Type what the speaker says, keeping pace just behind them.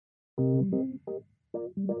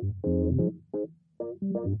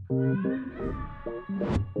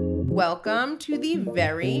Welcome to the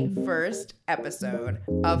very first episode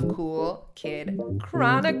of Cool Kid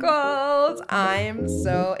Chronicles. I'm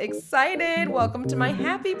so excited. Welcome to my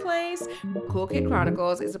happy place. Cool Kid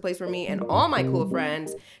Chronicles is a place where me and all my cool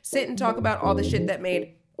friends sit and talk about all the shit that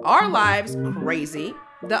made our lives crazy.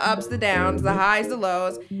 The ups, the downs, the highs, the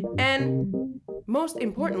lows, and most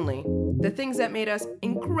importantly, the things that made us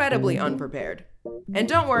incredibly unprepared. And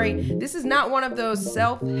don't worry, this is not one of those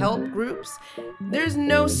self-help groups. There's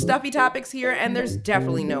no stuffy topics here, and there's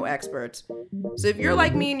definitely no experts. So if you're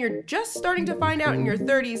like me and you're just starting to find out in your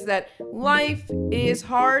 30s that life is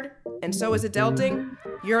hard, and so is adulting,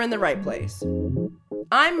 you're in the right place.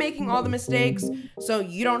 I'm making all the mistakes, so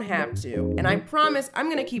you don't have to. And I promise I'm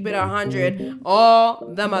gonna keep it 100 all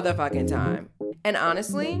the motherfucking time. And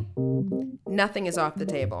honestly, nothing is off the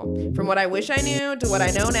table. From what I wish I knew to what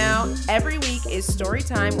I know now, every week is story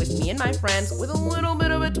time with me and my friends with a little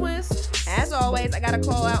bit of a twist. As always, I gotta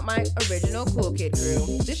call out my original Cool Kid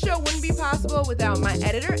crew. This show wouldn't be possible without my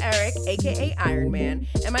editor, Eric, aka Iron Man,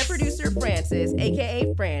 and my producer, Francis,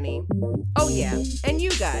 aka Franny. Oh yeah, and you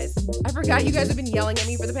guys. I forgot you guys have been yelling at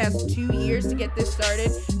me for the past 2 years to get this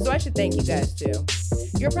started, so I should thank you guys too.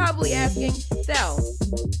 You're probably asking, Del,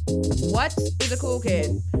 what is a cool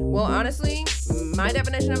kid? Well, honestly, my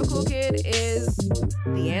definition of a cool kid is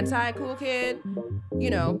the anti-cool kid.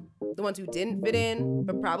 You know, the ones who didn't fit in,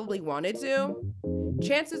 but probably wanted to.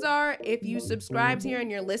 Chances are, if you subscribed here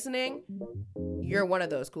and you're listening, you're one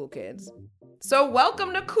of those cool kids. So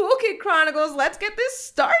welcome to Cool Kid Chronicles. Let's get this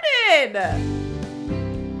started.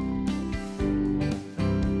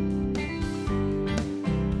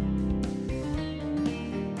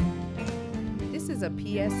 A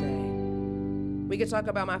PSA. We could talk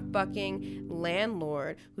about my fucking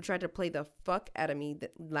landlord who tried to play the fuck out of me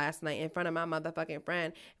last night in front of my motherfucking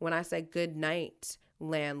friend. When I said good night,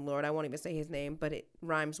 landlord, I won't even say his name, but it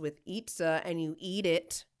rhymes with pizza and you eat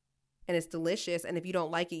it and it's delicious. And if you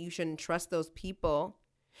don't like it, you shouldn't trust those people.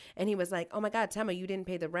 And he was like, oh my God, Tema, you didn't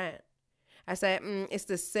pay the rent. I said, it's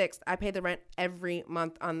the 6th. I pay the rent every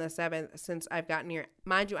month on the 7th since I've gotten here.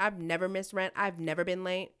 Mind you, I've never missed rent. I've never been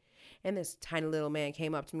late. And this tiny little man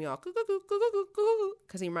came up to me all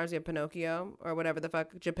because he reminds me of Pinocchio or whatever the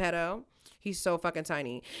fuck, Geppetto. He's so fucking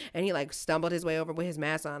tiny. And he like stumbled his way over with his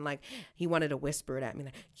mask on. Like he wanted to whisper it at me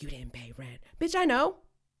like, you didn't pay rent. Bitch, I know.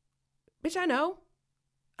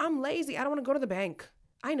 I'm lazy. I don't want to go to the bank.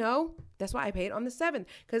 I know. That's why I paid on the 7th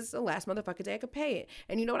because it's the last motherfucking day I could pay it.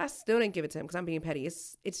 And you know what? I still didn't give it to him because I'm being petty.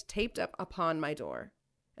 It's taped up upon my door.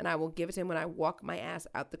 And I will give it to him when I walk my ass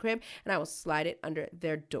out the crib, and I will slide it under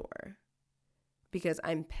their door because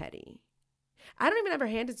I'm petty. I don't even ever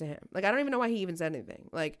hand it to him. Like, I don't even know why he even said anything.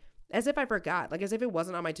 Like, as if I forgot. Like, as if it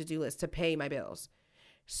wasn't on my to-do list to pay my bills.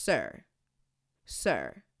 Sir,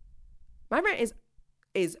 my rent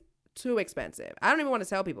is too expensive. I don't even want to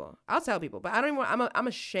tell people. I'll tell people, but I don't even want, I'm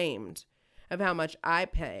ashamed of how much I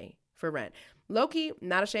pay for rent. Low-key,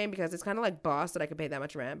 not ashamed because it's kind of like boss that I could pay that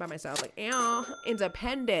much rent by myself. Like,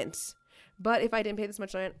 independent. But if I didn't pay this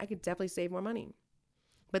much rent, I could definitely save more money.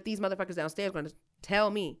 But these motherfuckers downstairs are going to tell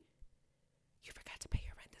me, you forgot to pay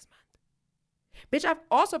your rent this month. Bitch, I've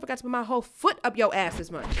also forgot to put my whole foot up your ass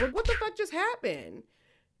this month. Like, what the fuck just happened?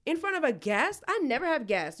 In front of a guest? I never have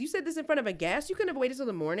guests. You said this in front of a guest? You couldn't have waited till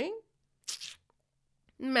the morning?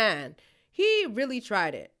 Man, he really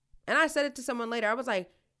tried it. And I said it to someone later. I was like,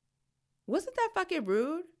 wasn't that fucking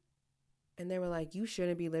rude? And they were like, you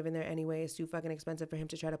shouldn't be living there anyway. It's too fucking expensive for him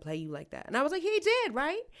to try to play you like that. And I was like, he did,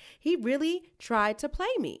 right? He really tried to play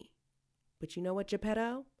me. But you know what,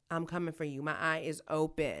 Geppetto? I'm coming for you. My eye is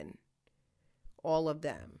open. All of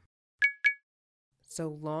them. So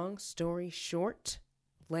long story short,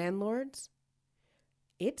 landlords,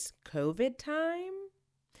 it's COVID time.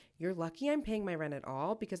 You're lucky I'm paying my rent at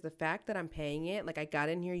all because the fact that I'm paying it, like I got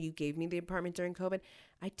in here, you gave me the apartment during COVID.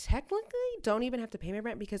 I technically don't even have to pay my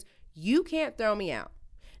rent because you can't throw me out.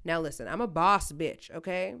 Now listen, I'm a boss bitch,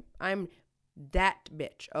 okay? I'm that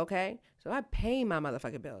bitch, okay? So I pay my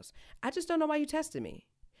motherfucking bills. I just don't know why you tested me.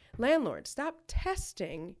 Landlord, stop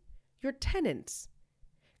testing your tenants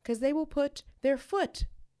because they will put their foot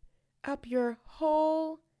up your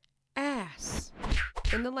whole ass.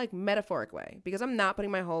 In the like metaphoric way, because I'm not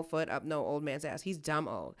putting my whole foot up no old man's ass. He's dumb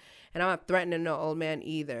old. And I'm not threatening no old man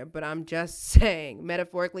either, but I'm just saying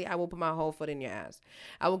metaphorically, I will put my whole foot in your ass.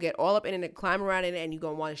 I will get all up in it and climb around in it and you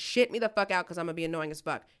gonna want to shit me the fuck out because I'm gonna be annoying as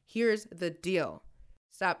fuck. Here's the deal.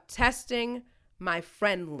 Stop testing my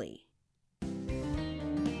friendly.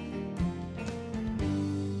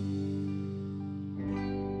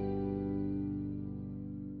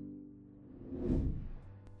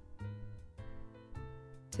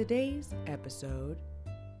 Today's episode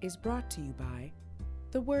is brought to you by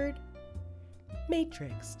the word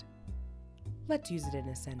matrixed. Let's use it in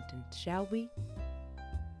a sentence, shall we?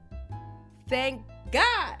 Thank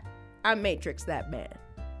God I matrixed that man.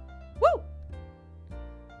 Woo!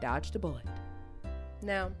 Dodged a bullet.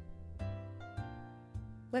 Now,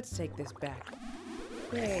 let's take this back.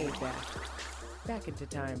 Way back. Back into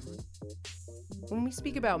time. When we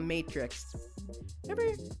speak about Matrix,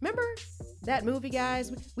 remember that movie,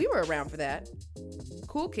 guys? We were around for that.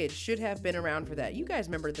 Cool kids should have been around for that. You guys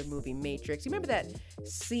remember the movie Matrix? You remember that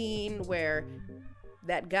scene where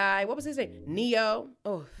that guy, what was his name? Neo.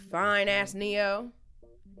 Oh, fine ass Neo.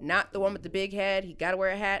 Not the one with the big head. He got to wear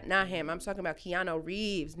a hat. Not him. I'm talking about Keanu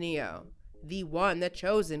Reeves, Neo. The one, the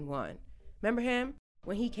chosen one. Remember him?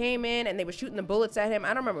 When he came in and they were shooting the bullets at him.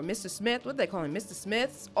 I don't remember Mr. Smith. What did they call him? Mr.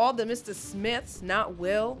 Smiths? All the Mr. Smiths, not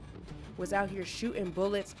Will, was out here shooting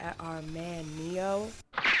bullets at our man Neo.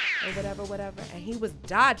 Or whatever. And he was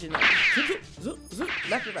dodging them. Zoop, zoop,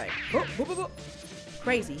 left and right. Boop, boop, boop, boop.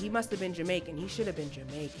 Crazy. He must have been Jamaican. He should have been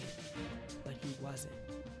Jamaican. But he wasn't.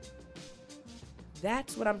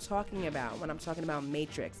 That's what I'm talking about when I'm talking about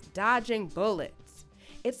Matrix. Dodging bullets.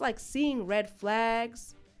 It's like seeing red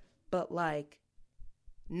flags, but like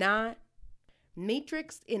not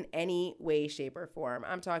matrixed in any way, shape, or form.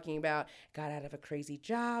 I'm talking about got out of a crazy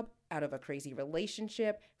job, out of a crazy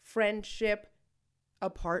relationship, friendship,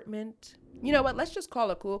 apartment. You know what? Let's just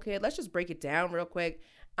call a cool kid. Let's just break it down real quick.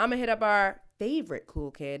 I'm going to hit up our favorite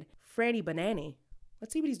cool kid, Franny Banani.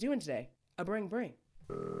 Let's see what he's doing today. A bring.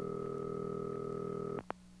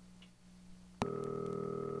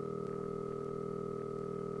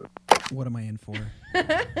 What am I in for?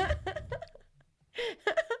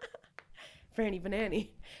 Franny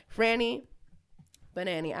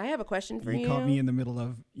Banani, I have a question for you. You caught me in the middle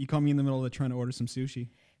of trying to order some sushi.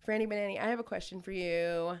 Franny Banani, I have a question for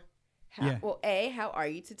you. Well, how are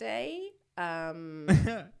you today? I'm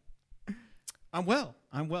well.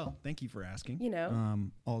 Thank you for asking. You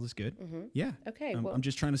know. All is good. Mm-hmm. Yeah. Okay. I'm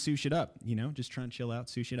just trying to sushi it up, just trying to chill out,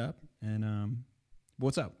 sushi it up. And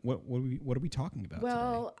what's up? What are we talking about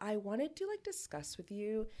Well, today? I wanted to discuss with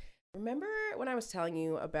you. Remember when I was telling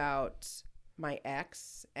you about my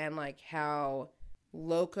ex and how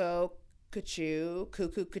loco cuckoo,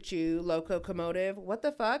 loco commotive, what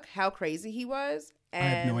the fuck? How crazy he was? And I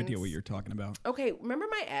have no idea what you're talking about. Okay, remember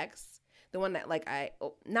my ex? The one that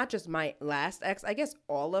not just my last ex, I guess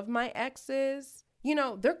all of my exes,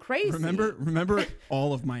 they're crazy. Remember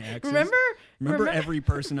all of my exes? Remember every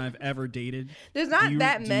person I've ever dated? There's not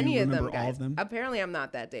that many of them, remember guys. all of them? Apparently I'm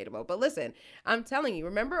not that dateable. But listen, I'm telling you,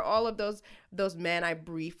 remember all of those men I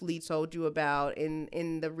briefly told you about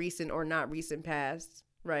in the recent or not recent past,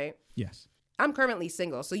 right? Yes. I'm currently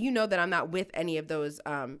single, so you know that I'm not with any of those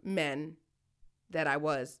men that I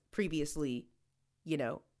was previously,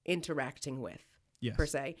 interacting with, yes, per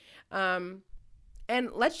se.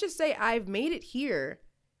 And let's just say I've made it here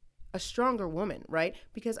a stronger woman, right?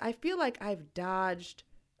 Because I feel like I've dodged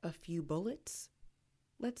a few bullets,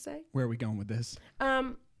 let's say. Where are we going with this?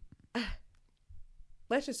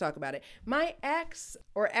 Let's just talk about it. My ex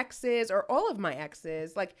or exes or all of my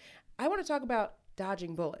exes, I want to talk about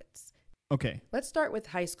dodging bullets. Okay. Let's start with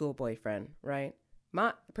high school boyfriend, right?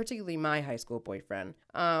 Particularly my high school boyfriend.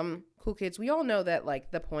 Cool kids, we all know that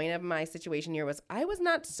the point of my situation here was I was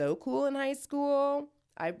not so cool in high school.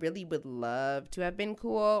 I really would love to have been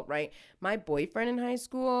cool, right? My boyfriend in high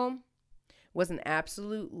school was an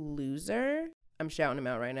absolute loser. I'm shouting him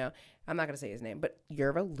out right now. I'm not going to say his name, but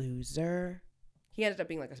you're a loser. He ended up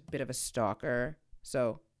being a bit of a stalker.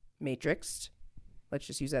 So matrixed. Let's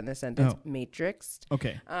just use that in this sentence. Oh. Matrixed.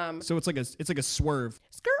 Okay. So it's like a swerve.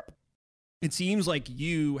 Skirp. It seems like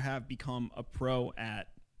you have become a pro at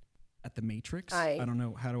the Matrix. I don't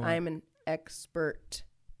know how do I. I'm an expert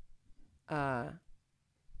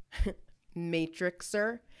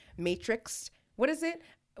matrixer. Matrixed. What is it?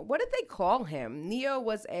 What did they call him? Neo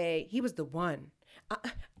was he was the one.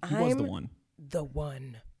 He was the one. The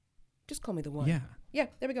one. Just call me the one. Yeah. Yeah,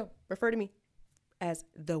 there we go. Refer to me as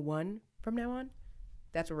the one from now on.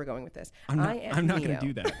 That's where we're going with this. I'm not going to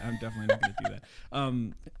do that. I'm definitely not going to do that.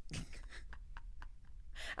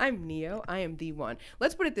 I'm Neo. I am the one.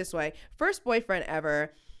 Let's put it this way. First boyfriend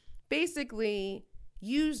ever basically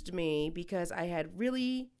used me because I had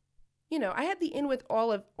really, I had the in with all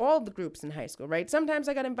the groups in high school, right? Sometimes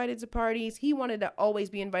I got invited to parties. He wanted to always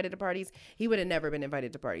be invited to parties. He would have never been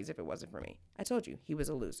invited to parties if it wasn't for me. I told you he was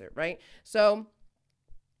a loser, right? So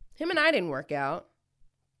him and I didn't work out.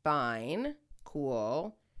 Fine.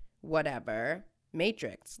 Cool. Whatever.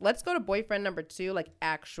 Matrix. Let's go to boyfriend number 2,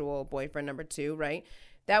 actual boyfriend number 2, right?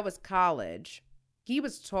 That was college. He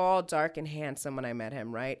was tall, dark, and handsome when I met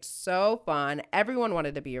him, right? So fun. Everyone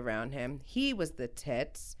wanted to be around him. He was the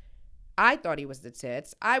tits. I thought he was the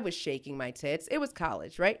tits. I was shaking my tits. It was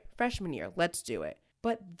college, right? Freshman year. Let's do it.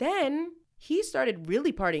 But then he started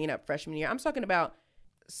really partying up freshman year. I'm talking about,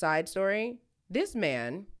 side story, this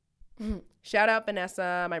man, shout out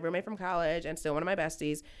Vanessa, my roommate from college and still one of my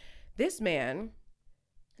besties. This man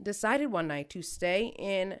decided one night to stay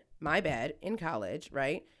in my bed in college,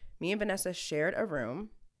 right? Me and Vanessa shared a room,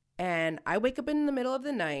 and I wake up in the middle of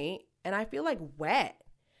the night and I feel like wet.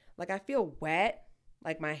 Like I feel wet.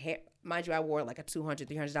 Like my hair, mind you, I wore like a $200,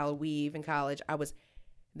 $300 weave in college. I was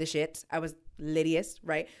the shit. I was Lydia's,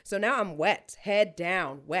 right? So now I'm wet, head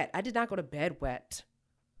down, wet. I did not go to bed wet.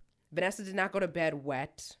 Vanessa did not go to bed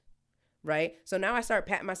wet, right? So now I start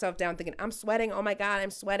patting myself down thinking, I'm sweating. Oh my God, I'm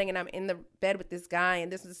sweating. And I'm in the bed with this guy.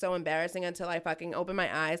 And this is so embarrassing until I fucking open my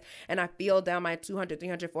eyes and I feel down my $200,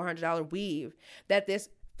 $300, $400 weave that this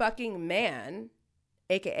fucking man,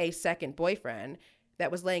 AKA second boyfriend, that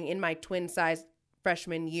was laying in my twin-sized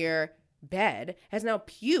freshman year bed has now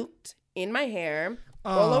puked in my hair,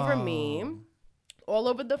 all over me, all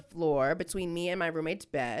over the floor between me and my roommate's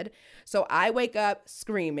bed. So I wake up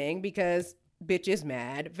screaming because bitch is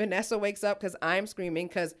mad. Vanessa wakes up because I'm screaming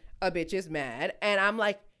because a bitch is mad. And I'm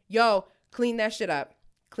like, yo, clean that shit up.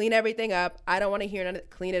 Clean everything up. I don't want to hear none of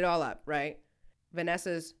it. Clean it all up, right?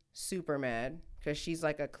 Vanessa's super mad because she's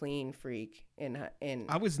like a clean freak in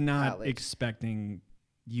I was not college. expecting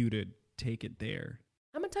you to take it there.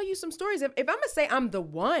 I'm gonna tell you some stories. If I'm gonna say I'm the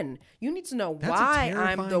one, you need to know That's a why I'm the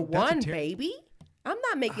terrifying- that's a one, ter- baby. I'm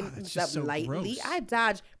not making it's this just up so lightly. gross. I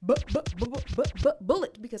dodge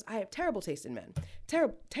bullet because I have terrible taste in men.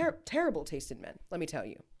 Terrible taste in men. Let me tell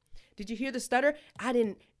you. Did you hear the stutter?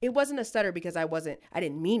 It wasn't a stutter because I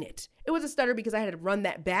didn't mean it. It was a stutter because I had to run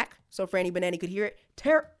that back so Franny Banani could hear it.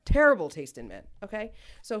 Terrible taste in men. Okay?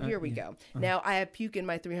 So here we go. Now I have puke in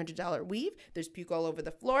my $300 weave. There's puke all over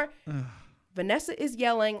the floor. Vanessa is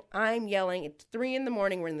yelling. I'm yelling. It's 3 a.m.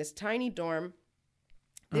 We're in this tiny dorm.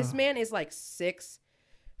 This man is like 6'4",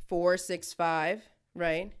 6'5",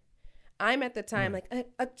 right? I'm at the time like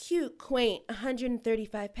a cute, quaint,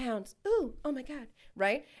 135 pounds. Ooh, oh my God,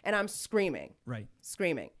 right? And I'm screaming. Right.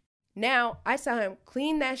 Screaming. Now, I tell him,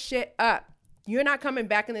 clean that shit up. You're not coming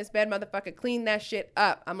back in this bed, motherfucker. Clean that shit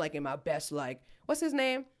up. I'm like in my best, like, what's his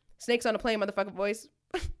name? Snakes on a Plane, motherfucker voice.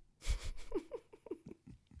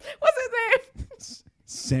 What's his name?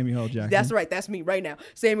 Samuel L. Jackson. That's right. That's me right now.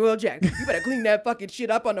 Samuel L. Jackson. You better clean that fucking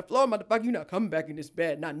shit up on the floor, motherfucker. You're not coming back in this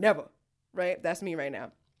bed. Not never. Right? That's me right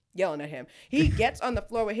now. Yelling at him. He gets on the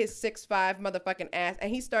floor with his 6'5" motherfucking ass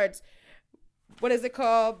and he starts, what is it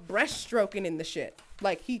called? Breaststroking in the shit.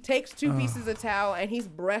 Like he takes 2 pieces of towel and he's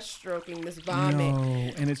breaststroking this vomit. No,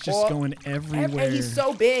 and it's just going everywhere. And he's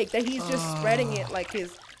so big that he's just spreading it like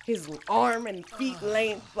his arm and feet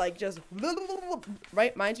length, like just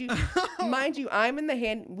right. Mind you, I'm in the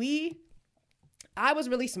hand. I was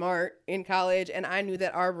really smart in college, and I knew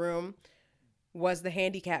that our room was the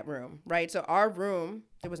handicap room, right? So our room,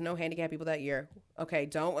 there was no handicap people that year. Okay,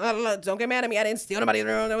 don't get mad at me. I didn't steal nobody's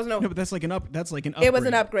room. There was no. No, but that's like an upgrade. It was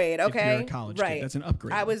an upgrade. Okay, if you're a college right? kid, that's an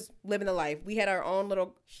upgrade. I was living the life. We had our own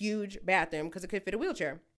little huge bathroom because it could fit a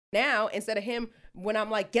wheelchair. Now, instead of him, when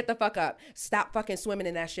I'm like, get the fuck up, stop fucking swimming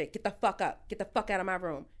in that shit, get the fuck up, get the fuck out of my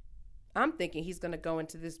room, I'm thinking he's going to go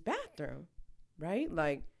into this bathroom, right?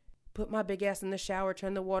 Like, put my big ass in the shower,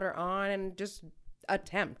 turn the water on, and just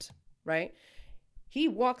attempt, right? He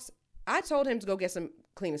walks, I told him to go get some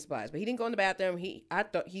cleaning supplies, but he didn't go in the bathroom. I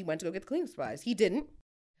thought he went to go get the cleaning supplies. He didn't.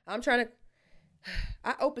 I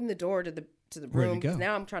opened the door to the room.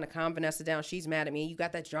 Now I'm trying to calm Vanessa down. She's mad at me. You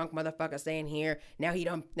got that drunk motherfucker staying here. Now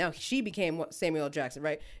she became Samuel L. Jackson,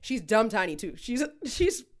 right? She's dumb tiny too. She's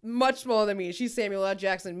much smaller than me. She's Samuel L.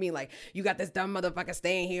 Jackson. Me like, you got this dumb motherfucker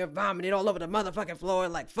staying here, vomiting all over the motherfucking floor.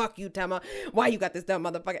 Like, fuck you, Tema. Why you got this dumb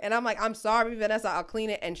motherfucker? And I'm like, I'm sorry, Vanessa. I'll clean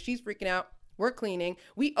it. And she's freaking out. We're cleaning.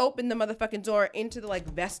 We open the motherfucking door into the like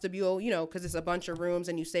vestibule, because it's a bunch of rooms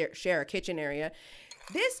and you share a kitchen area.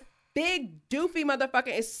 This big doofy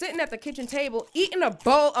motherfucker is sitting at the kitchen table eating a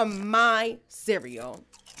bowl of my cereal.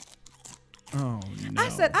 Oh, no. I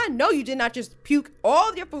said, I know you did not just puke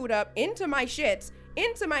all your food up into my shits,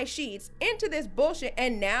 into my sheets, into this bullshit,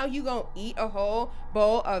 and now you gonna eat a whole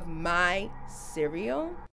bowl of my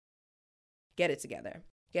cereal? Get it together.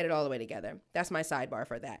 Get it all the way together. That's my sidebar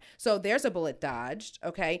for that. So there's a bullet dodged,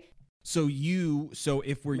 okay? So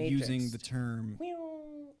if we're using the term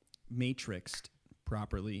matrixed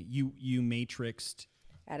properly, you matrixed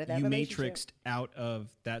out of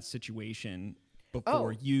that situation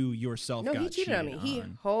before you yourself got he cheated on me. He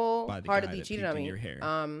wholeheartedly cheated on me. Your hair.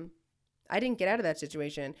 I didn't get out of that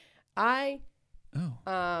situation. I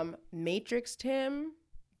Oh. matrixed him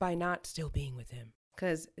by not still being with him.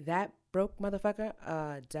 Because that broke motherfucker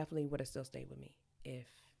definitely would have still stayed with me if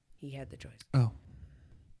he had the choice. Oh.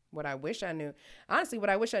 What I wish I knew, honestly, what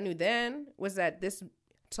I wish I knew then was that this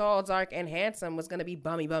tall, dark, and handsome was going to be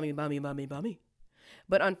bummy.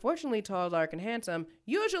 But unfortunately, tall, dark, and handsome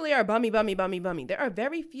usually are bummy. There are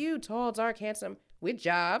very few tall, dark, handsome with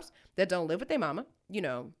jobs that don't live with their mama, you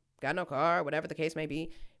know, got no car, whatever the case may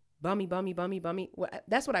be. Bummy. Well,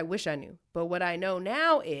 that's what I wish I knew. But what I know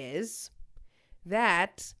now is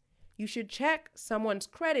that you should check someone's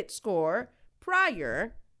credit score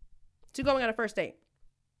prior to going on a first date.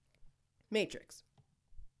 Matrix.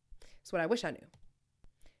 That's what I wish I knew.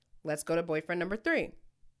 Let's go to boyfriend number 3.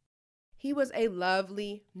 He was a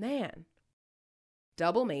lovely man.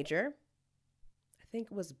 Double major. I think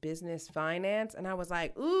it was business finance. And I was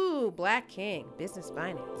like, ooh, Black King, business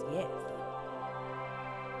finance, yes.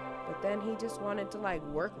 But then he just wanted to like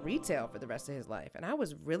work retail for the rest of his life. And I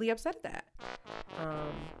was really upset at that.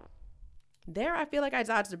 There, I feel like I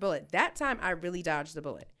dodged a bullet. That time, I really dodged the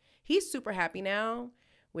bullet. He's super happy now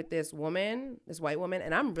with this woman, this white woman,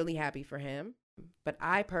 and I'm really happy for him. But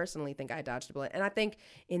I personally think I dodged a bullet. And I think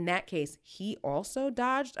in that case, he also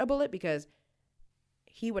dodged a bullet because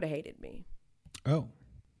he would have hated me. Oh.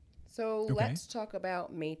 So Okay. let's talk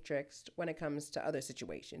about Matrix when it comes to other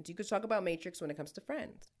situations. You could talk about Matrix when it comes to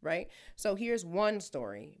friends, right? So here's one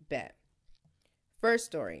story, bet. First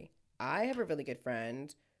story, I have a really good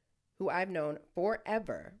friend who I've known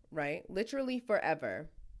forever, right? Literally forever.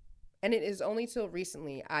 And it is only till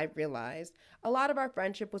recently I realized a lot of our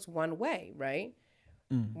friendship was one way, right?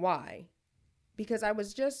 Why? Because I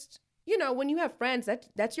was just, you know, when you have friends,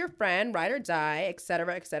 that's your friend, ride or die, et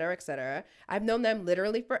cetera, et cetera, et cetera. I've known them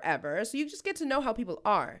literally forever. So you just get to know how people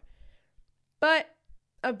are. But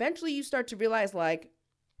eventually you start to realize, like,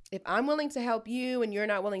 if I'm willing to help you and you're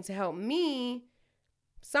not willing to help me,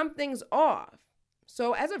 something's off.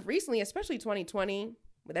 So as of recently, especially 2020,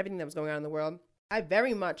 with everything that was going on in the world, I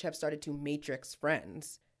very much have started to matrix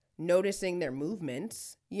friends, noticing their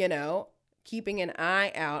movements, you know, keeping an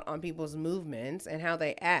eye out on people's movements and how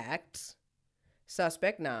they act.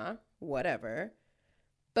 Suspect, nah, whatever.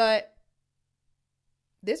 But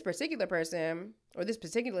this particular person or this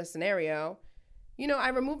particular scenario, you know, I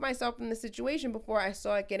removed myself from the situation before I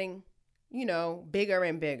saw it getting, you know, bigger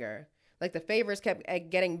and bigger. Like the favors kept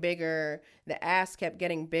getting bigger, the ass kept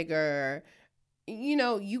getting bigger. You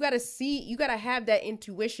know, you got to have that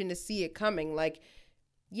intuition to see it coming. Like,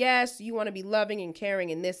 yes, you want to be loving and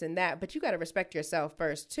caring and this and that, but you got to respect yourself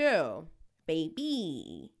first too,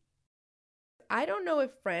 baby. I don't know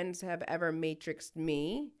if friends have ever matrixed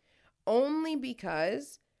me, only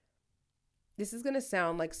because this is going to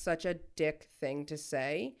sound like such a dick thing to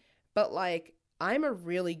say, but like, I'm a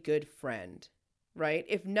really good friend, right?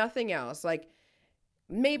 If nothing else, like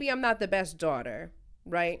maybe I'm not the best daughter,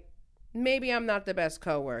 right? Maybe I'm not the best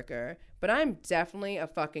coworker, but I'm definitely a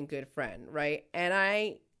fucking good friend, right?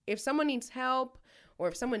 And if someone needs help or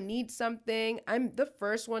if someone needs something, I'm the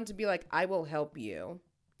first one to be like, I will help you.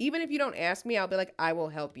 Even if you don't ask me, I'll be like, I will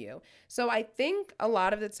help you. So I think a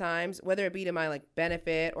lot of the times, whether it be to my like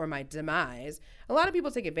benefit or my demise, a lot of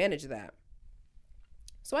people take advantage of that.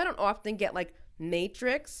 So I don't often get like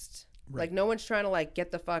matrixed. Right. Like no one's trying to like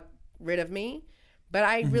get the fuck rid of me. But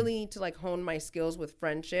I really need to like hone my skills with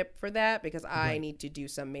friendship for that because I need to do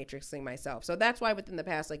some matrixing myself. So that's why within the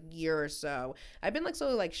past like year or so, I've been like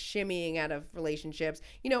slowly like shimmying out of relationships.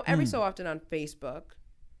 You know, every so often on Facebook,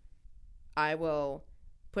 I will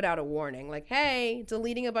put out a warning like, hey,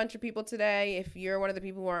 deleting a bunch of people today. If you're one of the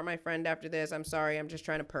people who aren't my friend after this, I'm sorry. I'm just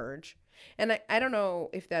trying to purge. And I don't know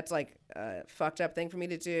if that's like a fucked up thing for me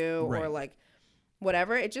to do or like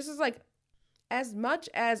whatever. It just is like, as much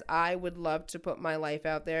as I would love to put my life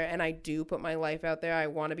out there, and I do put my life out there, I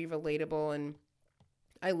want to be relatable, and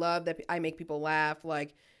I love that I make people laugh.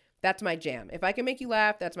 Like, that's my jam. If I can make you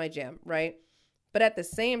laugh, that's my jam, right? But at the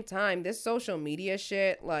same time, this social media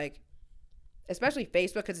shit, like, especially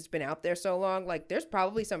Facebook, because it's been out there so long, like, there's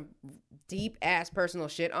probably some deep-ass personal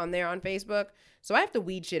shit on there on Facebook. So I have to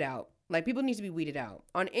weed shit out. Like, people need to be weeded out.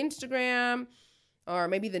 On Instagram, or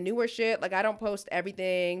maybe the newer shit. Like I don't post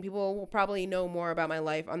everything. People will probably know more about my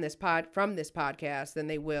life on this from this podcast than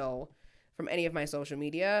they will from any of my social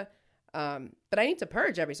media. But I need to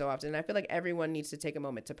purge every so often. And I feel like everyone needs to take a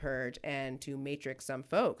moment to purge and to matrix some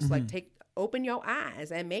folks. Like open your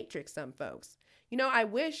eyes and matrix some folks. You know, I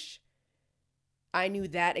wish I knew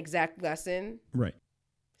that exact lesson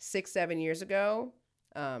 6-7 years ago.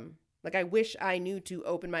 Like I wish I knew to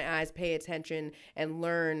open my eyes, pay attention, and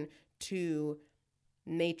learn to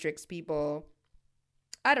Matrix people,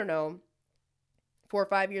 I don't know, 4 or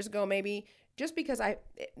 5 years ago, maybe, just because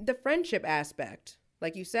the friendship aspect,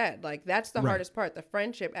 like you said, like that's the hardest part, the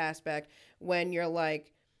friendship aspect, when you're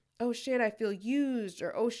like, oh shit, I feel used,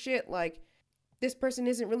 or oh shit, like this person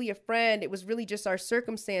isn't really a friend. It was really just our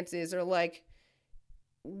circumstances, or like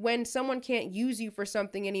when someone can't use you for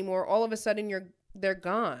something anymore, all of a sudden they're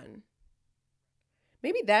gone.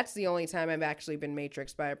 Maybe that's the only time I've actually been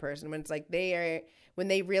matrixed by a person, when it's like when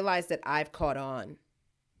they realize that I've caught on.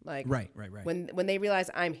 Like right. When they realize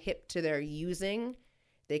I'm hip to their using,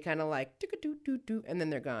 they kind of like do, and then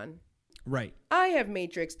they're gone. Right. I have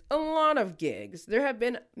matrixed a lot of gigs. There have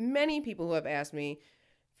been many people who have asked me.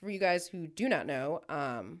 For you guys who do not know,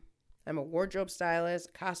 I'm a wardrobe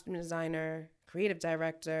stylist, costume designer, creative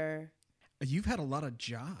director. You've had a lot of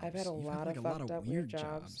jobs. I've had a lot of weird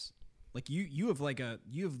jobs. Like you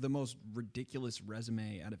have the most ridiculous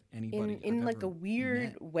resume out of anybody. In like a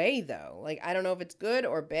weird way though. Like I don't know if it's good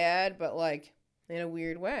or bad, but like in a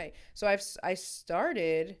weird way. So I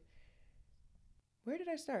started. Where did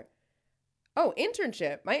I start? Oh,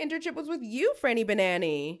 internship. My internship was with you, Franny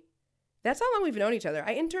Banani. That's how long we've known each other.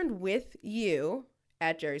 I interned with you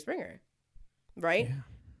at Jerry Springer, right? Yeah.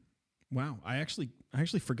 Wow. I actually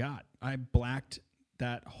forgot. I blacked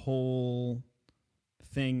that whole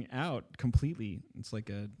thing out completely. It's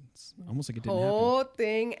almost like it didn't happen. Whole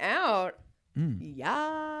thing out.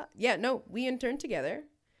 Yeah. No, we interned together.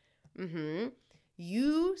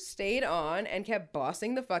 You stayed on and kept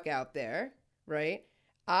bossing the fuck out there, right?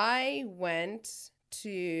 I went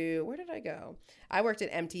to, where did I go? I worked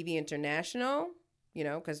at MTV International,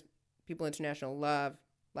 because people international love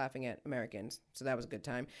laughing at Americans. So that was a good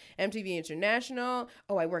time. MTV International.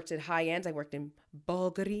 Oh, I worked at High Ends. I worked in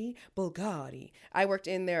Bulgari. I worked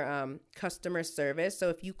in their customer service. So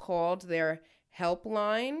if you called their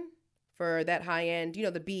helpline for that high end,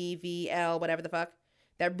 the BVL, whatever the fuck,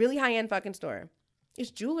 that really high end fucking store,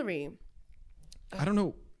 it's jewelry. I don't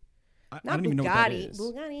know. I don't even know what that is.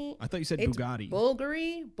 Bugatti. I thought you said it's Bugatti.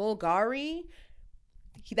 Bulgari.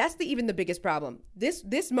 That's even the biggest problem.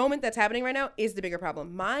 This moment that's happening right now is the bigger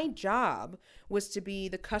problem. My job was to be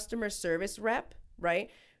the customer service rep, right?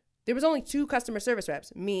 There was only 2 customer service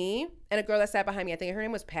reps, me and a girl that sat behind me. I think her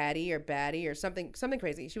name was Patty or Batty or something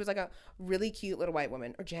crazy. She was like a really cute little white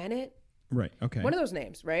woman. Or Janet. Right, okay. One of those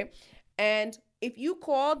names, right? And if you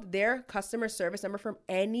called their customer service number from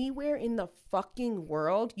anywhere in the fucking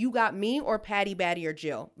world, you got me or Patty, Batty, or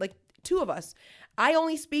Jill. Like 2 of us. I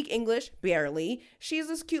only speak English barely. She's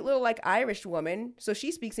this cute little like Irish woman, so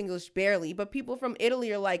she speaks English barely. But people from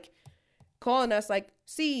Italy are like calling us like,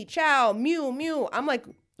 si, ciao, mew. I'm like,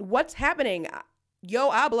 what's happening?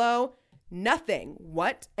 Yo hablo. Nothing.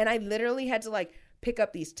 What? And I literally had to like pick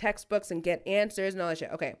up these textbooks and get answers and all that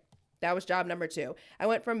shit. Okay, that was job number 2. I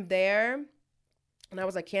went from there and I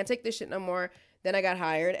was like, can't take this shit no more. Then I got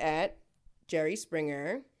hired at Jerry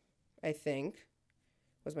Springer, I think.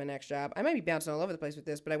 Was my next job. I might be bouncing all over the place with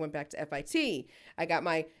this, but I went back to FIT. I got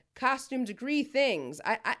my costume degree things.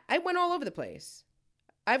 I went all over the place.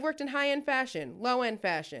 I've worked in high-end fashion, low-end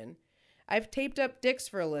fashion. I've taped up dicks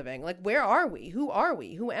for a living. Like, where are we? Who are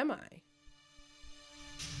we? Who am I?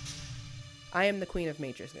 I am the queen of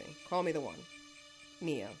matrixing. Call me the one.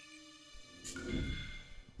 Neo.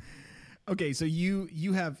 Okay, so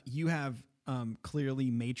you have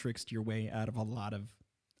clearly matrixed your way out of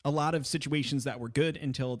a lot of situations that were good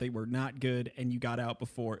until they were not good, and you got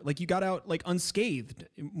out like unscathed,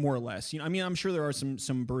 more or less. I mean, I'm sure there are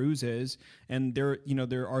some bruises, and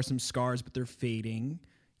there are some scars, but they're fading.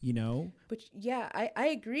 But yeah, I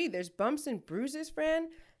agree. There's bumps and bruises, Fran,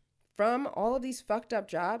 from all of these fucked up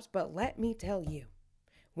jobs. But let me tell you,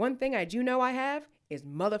 one thing I do know I have is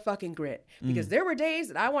motherfucking grit. Because there were days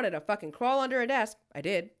that I wanted to fucking crawl under a desk. I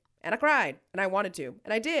did, and I cried, and I wanted to,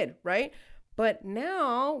 and I did, right? But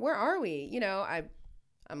now, where are we?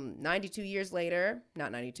 I'm 92 years later.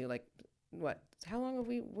 Not 92, like, what? How long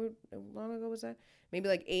long ago was that? Maybe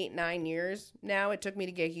like 8-9 years now it took me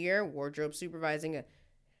to get here. Wardrobe supervising a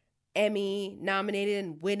Emmy-nominated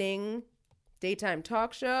and winning daytime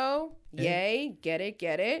talk show. Yay, get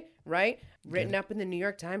it, right? Written up in the New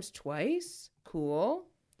York Times twice. Cool.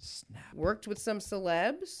 Snap. Worked with some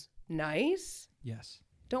celebs. Nice. Yes.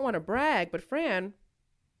 Don't want to brag, but Fran.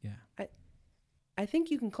 Yeah. I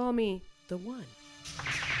think you can call me the one.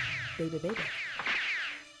 Baby.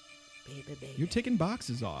 You're taking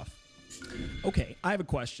boxes off. Okay, I have a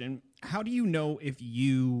question. How do you know if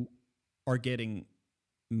you are getting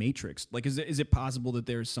matrixed? Like, is it possible that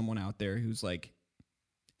there's someone out there who's like,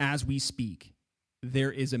 as we speak,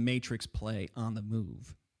 there is a matrix play on the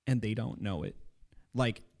move and they don't know it?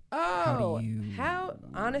 Like, Oh,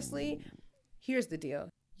 honestly, here's the deal.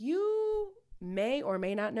 You may or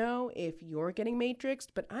may not know if you're getting matrixed,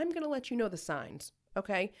 but I'm going to let you know the signs,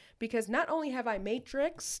 okay? Because not only have I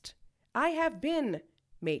matrixed, I have been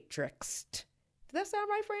matrixed. Did that sound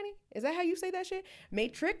right, Franny? Is that how you say that shit?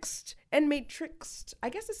 Matrixed and matrixed. I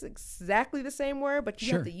guess it's exactly the same word, but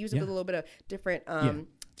you have to use it with a little bit of different,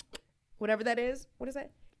 whatever that is. What is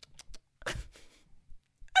that?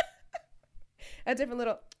 A different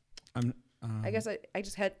little... I guess I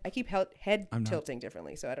keep head tilting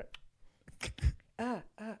differently, so I don't.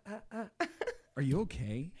 Are you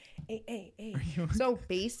okay? Hey. You So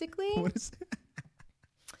basically, what is it?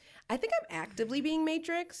 I think I'm actively being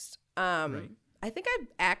matrixed. Right. I think I've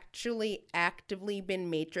actually actively been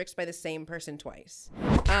matrixed by the same person twice.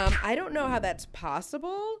 I don't know how that's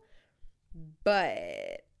possible,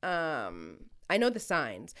 but I know the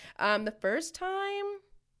signs. The first time,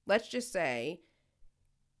 let's just say,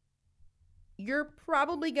 you're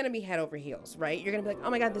probably going to be head over heels, right? You're going to be like,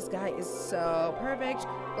 oh my God, this guy is so perfect.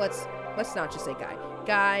 Let's not just say guy.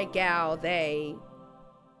 Guy, gal, they,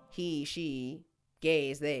 he, she,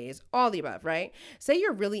 gays, theys, all the above, right? Say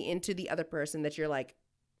you're really into the other person that you're like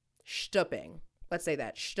shtupping. Let's say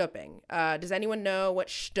that, shtupping. Does anyone know what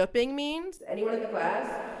shtupping means? Anyone in the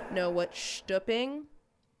class know what shtupping?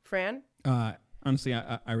 Fran? Honestly,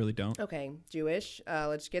 I really don't. Okay, Jewish.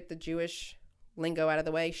 Let's get the Jewish lingo out of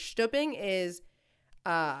the way. Shtupping is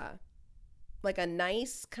like a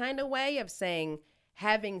nice kind of way of saying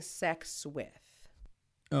having sex with.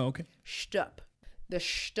 Oh, okay. Shtup. The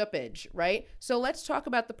shtuppage, right? So let's talk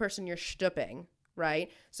about the person you're shtupping, right?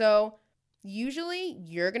 So usually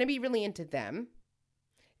you're going to be really into them.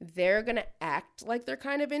 They're going to act like they're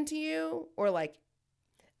kind of into you, or like,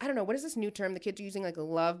 I don't know, what is this new term the kids are using, like a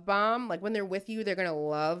love bomb? Like when they're with you, they're going to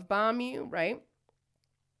love bomb you, right?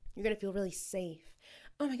 You're going to feel really safe.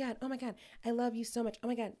 Oh my God, I love you so much. Oh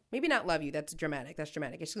my God, maybe not love you. That's dramatic. It's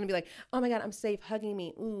just going to be like, oh my God, I'm safe, hugging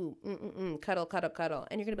me. Ooh, cuddle.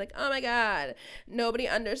 And you're going to be like, oh my God, nobody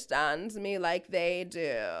understands me like they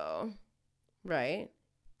do. Right?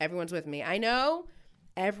 Everyone's with me. I know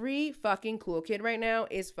every fucking cool kid right now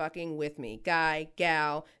is fucking with me. Guy,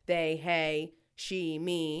 gal, they, hey, she,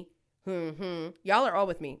 me, Y'all are all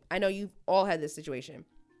with me. I know you've all had this situation.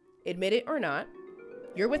 Admit it or not,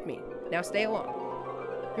 you're with me. Now stay along.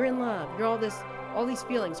 You're in love. You're all these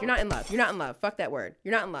feelings. You're not in love. Fuck that word.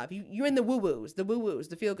 You're not in love. You're in the woo-woos,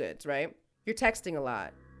 the feel-goods, right? You're texting a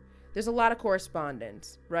lot. There's a lot of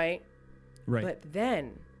correspondence, right? Right. But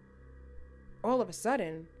then, all of a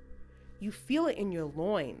sudden, you feel it in your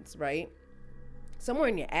loins, right? Somewhere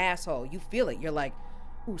in your asshole, you feel it. You're like,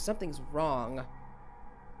 ooh, something's wrong,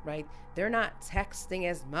 right? They're not texting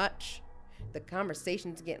as much. The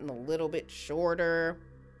conversation's getting a little bit shorter.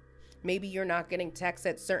 Maybe you're not getting texts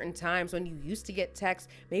at certain times when you used to get texts.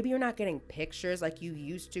 Maybe you're not getting pictures like you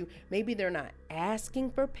used to. Maybe they're not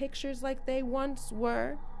asking for pictures like they once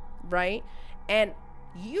were, right? And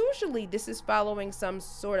usually this is following some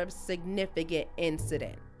sort of significant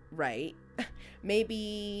incident, right?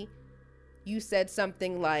 Maybe you said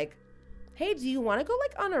something like, hey, do you want to go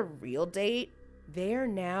like on a real date? They're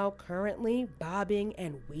now currently bobbing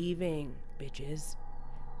and weaving, bitches.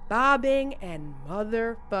 Bobbing and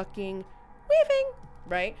motherfucking weaving,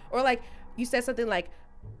 right? Or like you said something like,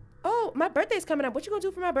 oh, my birthday's coming up. What you gonna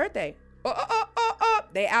do for my birthday? Oh.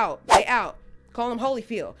 They out. Call them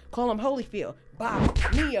Holyfield. Bob,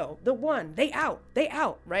 Neo, the one. They out,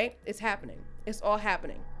 right? It's happening. It's all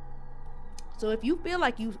happening. So if you feel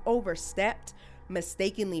like you overstepped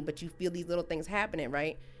mistakenly, but you feel these little things happening,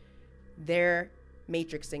 right? They're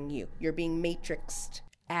matrixing you. You're being matrixed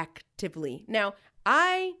actively. Now,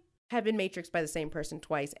 I have been matrixed by the same person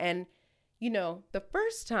twice. And, the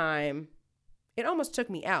first time, it almost took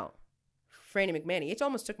me out. Franny McManny, it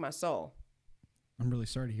almost took my soul. I'm really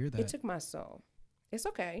sorry to hear that. It took my soul. It's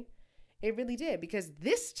okay. It really did. Because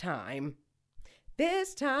this time, I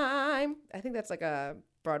think that's like a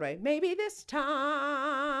Broadway. Maybe this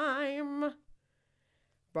time.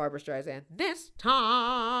 Barbra Streisand. This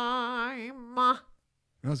time.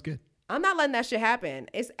 That was good. I'm not letting that shit happen.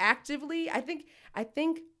 It's actively, I think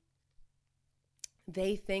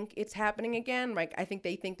they think it's happening again. Like, I think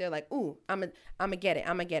they think they're like, ooh, I'm gonna get it.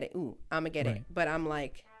 Ooh, I'm gonna get it. But I'm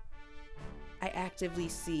like, I actively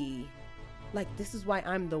see, like, this is why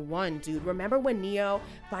I'm the one, dude. Remember when Neo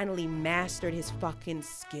finally mastered his fucking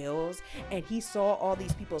skills and he saw all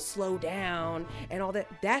these people slow down and all that?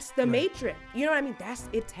 That's the Matrix. You know what I mean?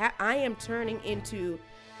 I am turning into...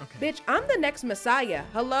 Okay. Bitch, I'm the next Messiah.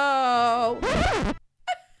 Hello.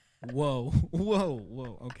 Whoa.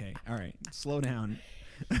 Okay. All right. Slow down.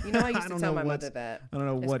 You know, I used to tell my mother that. I don't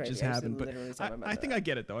know It's what crazy. just I used to happened, but literally tell my mother I think that. I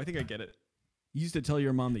get it though. I think I get it. You used to tell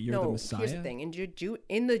your mom that you're the Messiah. Here's the thing.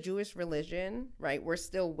 In the Jewish religion, right, we're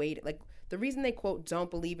still waiting. Like, the reason they, quote, don't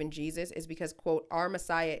believe in Jesus is because, quote, our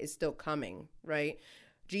Messiah is still coming, right?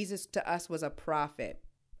 Jesus to us was a prophet.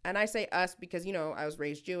 And I say us because, you know, I was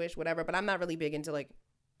raised Jewish, whatever, but I'm not really big into, like,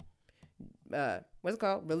 what's it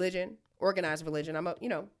called? Religion, organized religion. I'm a, you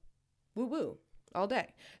know, woo-woo all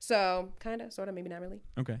day. So, kind of, sort of, maybe not really.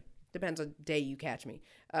 Okay. Depends on day you catch me.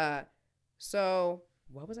 So...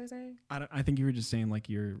 What was I saying? I think you were just saying like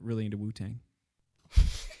you're really into Wu-Tang.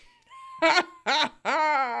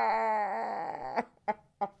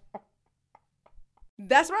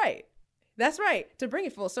 That's right. That's right. To bring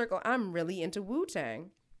it full circle, I'm really into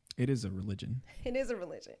Wu-Tang. It is a religion. It is a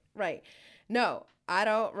religion. Right. No, I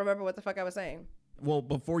don't remember what the fuck I was saying. Well,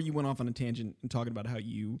 before you went off on a tangent and talking about how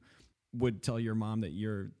you would tell your mom that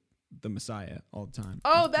you're the Messiah all the time.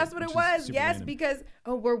 Oh, that's what it was. Yes, random. because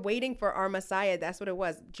we're waiting for our Messiah. That's what it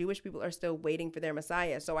was. Jewish people are still waiting for their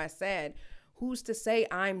Messiah. So I said, who's to say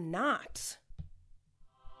I'm not?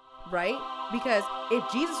 Right? Because if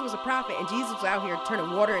Jesus was a prophet and Jesus was out here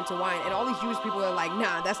turning water into wine and all these Jewish people are like,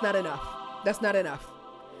 nah, that's not enough. That's not enough.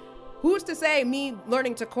 Who's to say me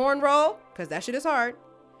learning to corn roll, because that shit is hard,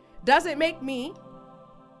 doesn't make me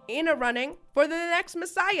in a running for the next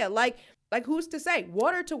Messiah? Like who's to say?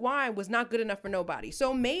 Water to wine was not good enough for nobody.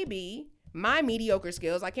 So maybe my mediocre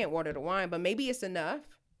skills, I can't water to wine, but maybe it's enough.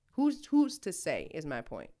 Who's to say is my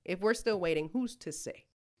point. If we're still waiting, who's to say?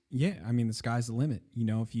 Yeah, I mean the sky's the limit. You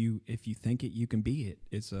know, if you think it, you can be it.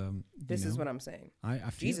 It's This is what I'm saying. I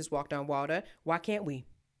feel Jesus walked on water. Why can't we?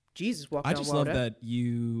 Jesus walked on water. I just love that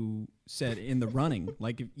you said in the running,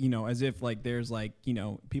 like, you know, as if like there's like, you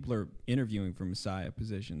know, people are interviewing for Messiah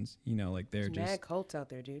positions, you know, like they're There's just mad cults out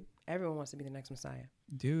there, dude. Everyone wants to be the next Messiah.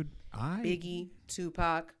 Dude, Biggie,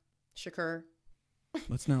 Tupac, Shakur.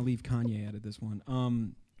 Let's not leave Kanye out of this one.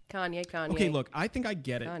 Kanye. Okay, look, I think I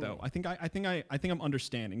get it Kanye. though. I think I'm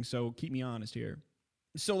understanding. So keep me honest here.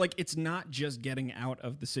 So like, it's not just getting out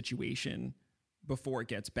of the situation before it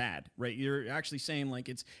gets bad, right? You're actually saying like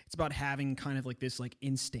it's about having kind of like this like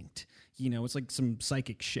instinct, you know, it's like some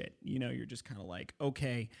psychic shit, you know, you're just kind of like,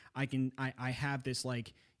 okay, I have this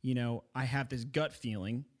like, you know, I have this gut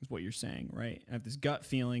feeling is what you're saying, right? I have this gut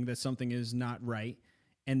feeling that something is not right.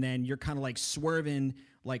 And then you're kind of like swerving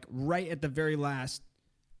like right at the very last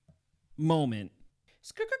moment.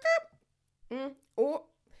 Or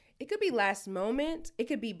it could be last moment. It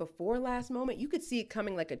could be before last moment. You could see it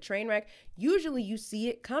coming like a train wreck. Usually you see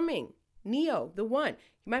it coming. Neo, the one.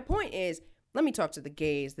 My point is, let me talk to the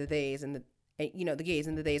gays, the theys, and the, you know, the gays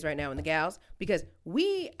and the theys right now and the gals, because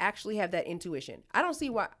we actually have that intuition. I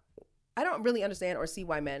don't really understand or see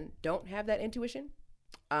why men don't have that intuition.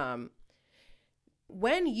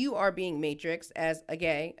 When you are being matrixed as a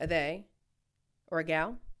gay, a they, or a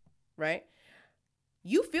gal, right?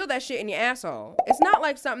 You feel that shit in your asshole. It's not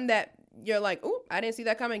like something that you're like, ooh, I didn't see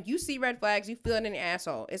that coming. You see red flags, you feel it in your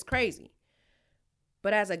asshole. It's crazy.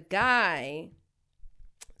 But as a guy,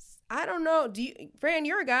 I don't know. Fran,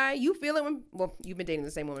 you're a guy. You feel it when, well, you've been dating the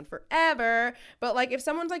same woman forever. But like if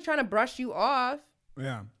someone's like trying to brush you off,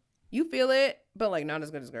 Yeah. you feel it, but like not as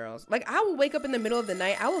good as girls. Like I will wake up in the middle of the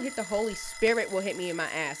night. I will hit the Holy Spirit will hit me in my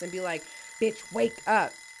ass and be like, bitch, wake up.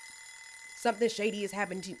 Something shady is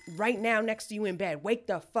happening to you right now next to you in bed. Wake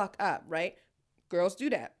the fuck up, right? Girls do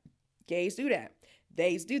that. Gays do that.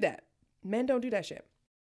 Theys do that. Men don't do that shit.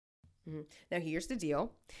 Now, here's the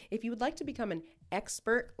deal. If you would like to become an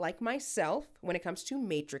expert like myself when it comes to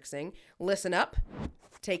matrixing, listen up,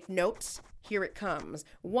 take notes, here it comes.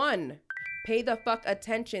 1, pay the fuck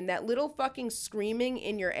attention. That little fucking screaming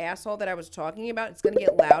in your asshole that I was talking about, it's going to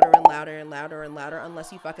get louder and louder and louder and louder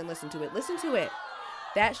unless you fucking listen to it. Listen to it.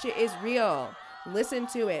 That shit is real. Listen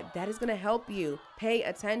to it. That is going to help you. Pay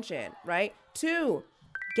attention, right? 2,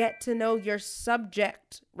 get to know your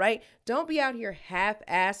subject, right? Don't be out here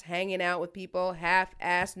half-ass hanging out with people,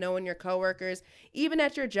 half-ass knowing your coworkers. Even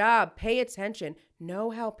at your job, pay attention. Know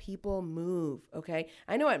how people move, okay?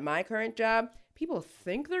 I know at my current job, people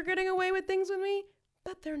think they're getting away with things with me,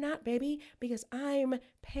 but they're not, baby, because I'm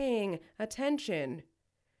paying attention.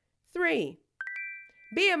 3,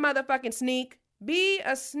 be a motherfucking sneak. Be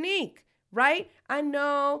a sneak, right? I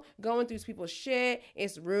know going through people's shit,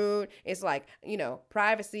 it's rude. It's like, you know,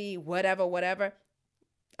 privacy, whatever.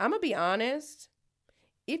 I'm going to be honest.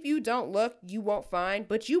 If you don't look, you won't find,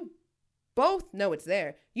 but you both know it's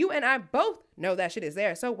there. You and I both know that shit is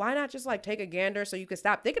there. So why not just like take a gander so you can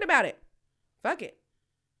stop thinking about it? Fuck it.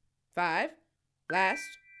 5,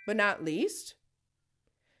 last but not least,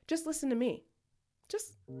 just listen to me.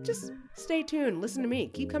 just stay tuned. Listen to me.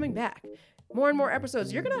 Keep coming back. More and more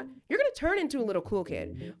episodes. You're gonna turn into a little cool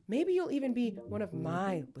kid. Maybe you'll even be one of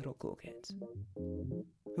my little cool kids.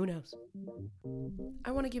 Who knows?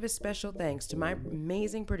 I want to give a special thanks to my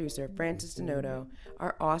amazing producer, Francis Denoto,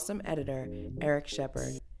 our awesome editor, Eric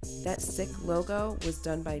Shepard. That sick logo was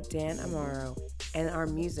done by Dan Amaro, and our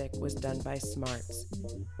music was done by Smarts.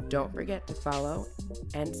 Don't forget to follow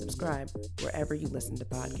and subscribe wherever you listen to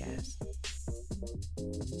podcasts.